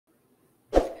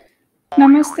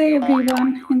Namaste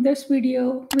everyone. In this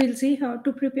video, we'll see how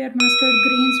to prepare mustard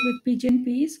greens with pigeon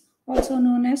peas, also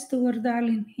known as Tuvar Dal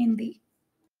in Hindi.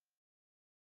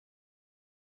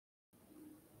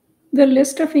 The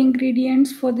list of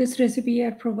ingredients for this recipe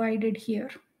are provided here.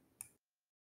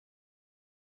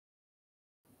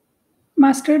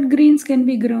 Mustard greens can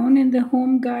be grown in the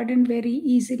home garden very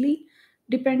easily,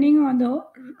 depending on the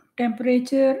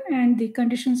temperature and the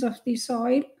conditions of the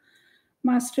soil.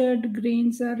 Mustard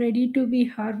greens are ready to be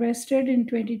harvested in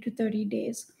 20 to 30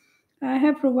 days. I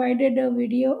have provided a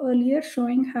video earlier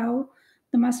showing how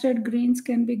the mustard greens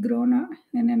can be grown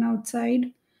in an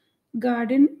outside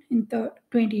garden in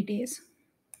 20 days.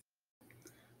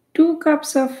 2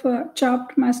 cups of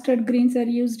chopped mustard greens are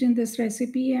used in this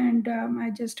recipe, and I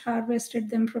just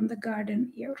harvested them from the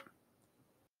garden here.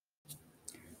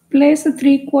 Place a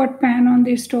 3-quart pan on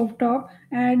the stove top.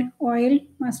 Add oil,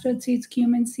 mustard seeds,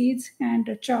 cumin seeds,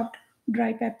 and chopped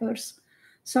dry peppers.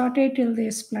 Saute till they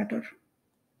splutter.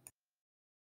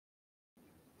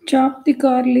 Chop the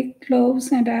garlic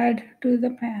cloves and add to the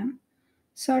pan.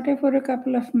 Saute for a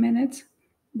couple of minutes.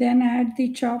 Then add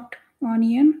the chopped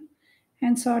onion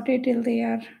and saute till they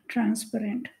are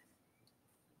transparent.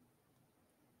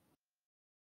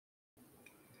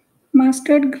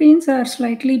 Mustard greens are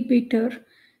slightly bitter,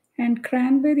 and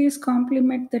cranberries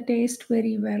complement the taste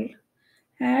very well.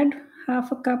 Add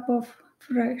half a cup of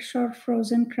fresh or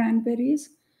frozen cranberries.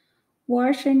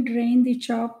 Wash and drain the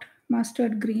chopped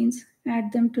mustard greens.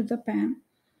 Add them to the pan.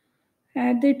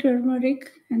 Add the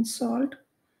turmeric and salt.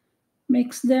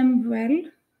 Mix them well.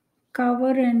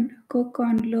 Cover and cook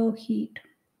on low heat.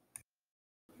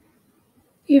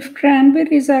 If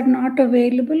cranberries are not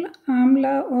available,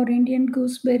 amla or Indian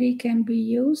gooseberry can be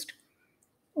used,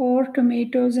 or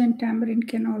tomatoes and tamarind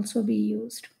can also be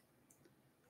used.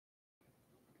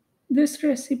 This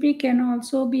recipe can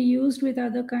also be used with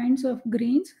other kinds of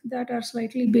greens that are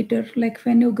slightly bitter, like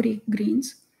fenugreek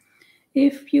greens.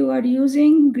 If you are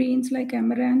using greens like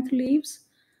amaranth leaves,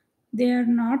 they are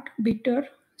not bitter,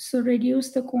 so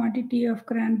reduce the quantity of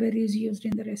cranberries used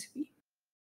in the recipe.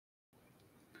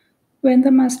 When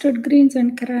the mustard greens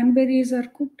and cranberries are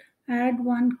cooked, add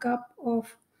 1 cup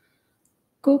of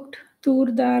cooked tur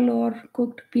dal or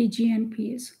cooked pigeon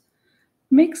peas.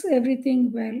 Mix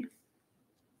everything well.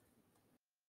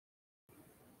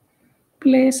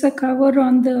 Place a cover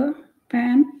on the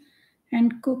pan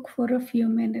and cook for a few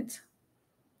minutes.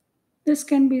 This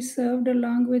can be served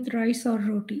along with rice or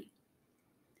roti.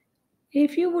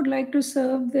 If you would like to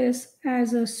serve this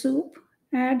as a soup,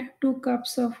 add 2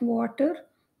 cups of water,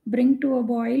 bring to a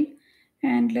boil,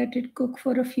 and let it cook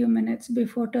for a few minutes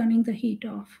before turning the heat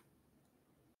off.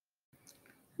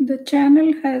 The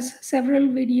channel has several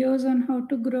videos on how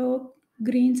to grow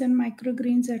greens and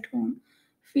microgreens at home.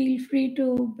 Feel free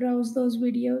to browse those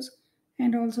videos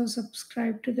and also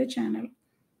subscribe to the channel.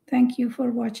 Thank you for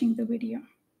watching the video.